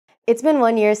It's been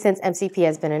 1 year since MCP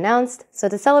has been announced, so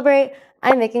to celebrate,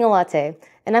 I'm making a latte,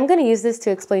 and I'm going to use this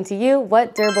to explain to you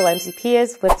what Durable MCP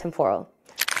is with Temporal.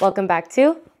 Welcome back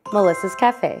to Melissa's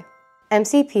Café.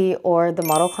 MCP, or the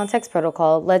Model Context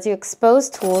Protocol, lets you expose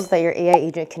tools that your AI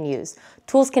agent can use.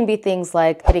 Tools can be things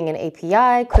like hitting an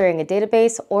API, querying a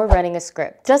database, or running a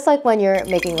script. Just like when you're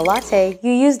making a latte,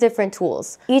 you use different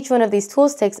tools. Each one of these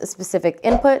tools takes a specific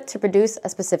input to produce a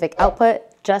specific output,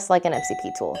 just like an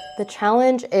MCP tool. The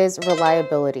challenge is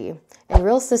reliability. In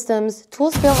real systems,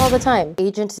 tools fail all the time.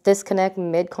 Agents disconnect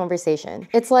mid-conversation.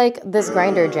 It's like this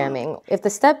grinder jamming. If the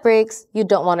step breaks, you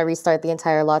don't want to restart the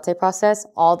entire latte process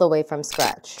all the way from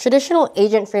scratch. Traditional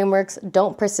agent frameworks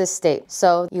don't persist state,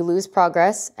 so you lose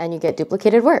progress and you get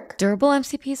duplicated work. Durable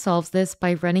MCP solves this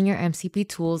by running your MCP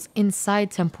tools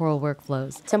inside Temporal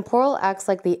Workflows. Temporal acts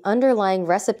like the underlying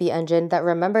recipe engine that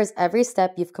remembers every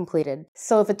step you've completed.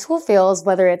 So if a tool fails,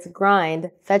 whether it's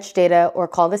grind, fetch data, or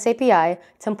call this API,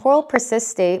 Temporal persist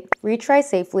state, retry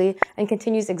safely, and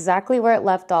continues exactly where it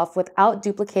left off without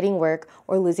duplicating work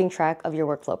or losing track of your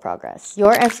workflow progress.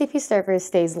 Your MCP server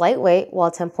stays lightweight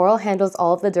while Temporal handles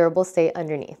all of the durable state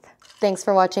underneath. Thanks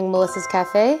for watching Melissa's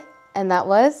Cafe, and that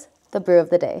was the brew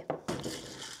of the day.